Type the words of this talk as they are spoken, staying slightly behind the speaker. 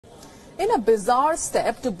In a bizarre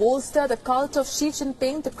step to bolster the cult of Xi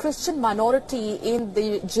Jinping, the Christian minority in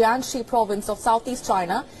the Jiangxi province of southeast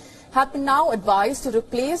China have been now advised to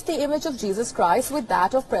replace the image of Jesus Christ with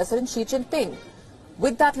that of President Xi Jinping.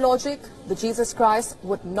 With that logic, the Jesus Christ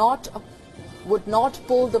would not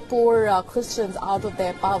pull the poor Christians out of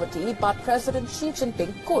their poverty, but President Xi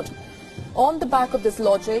Jinping could. On the back of this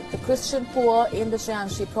logic, the Christian poor in the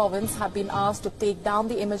Jiangxi province have been asked to take down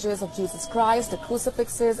the images of Jesus Christ, the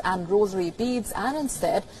crucifixes and rosary beads, and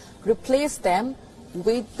instead replace them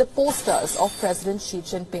with the posters of President Xi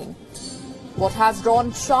Jinping. What has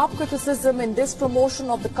drawn sharp criticism in this promotion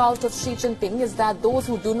of the cult of Xi Jinping is that those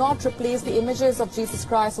who do not replace the images of Jesus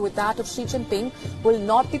Christ with that of Xi Jinping will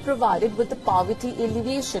not be provided with the poverty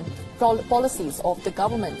alleviation policies of the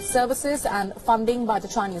government. Services and funding by the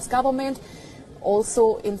Chinese government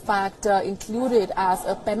also, in fact, included as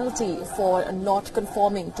a penalty for not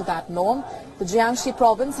conforming to that norm. The Jiangxi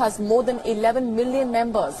province has more than 11 million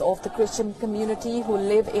members of the Christian community who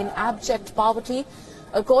live in abject poverty.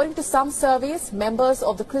 According to some surveys, members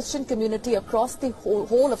of the Christian community across the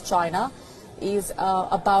whole of China is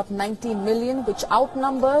about 19 million, which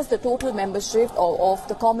outnumbers the total membership of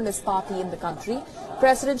the Communist Party in the country.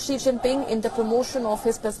 President Xi Jinping, in the promotion of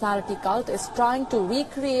his personality cult, is trying to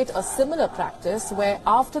recreate a similar practice where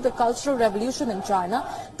after the Cultural Revolution in China,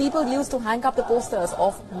 people used to hang up the posters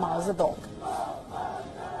of Mao Zedong.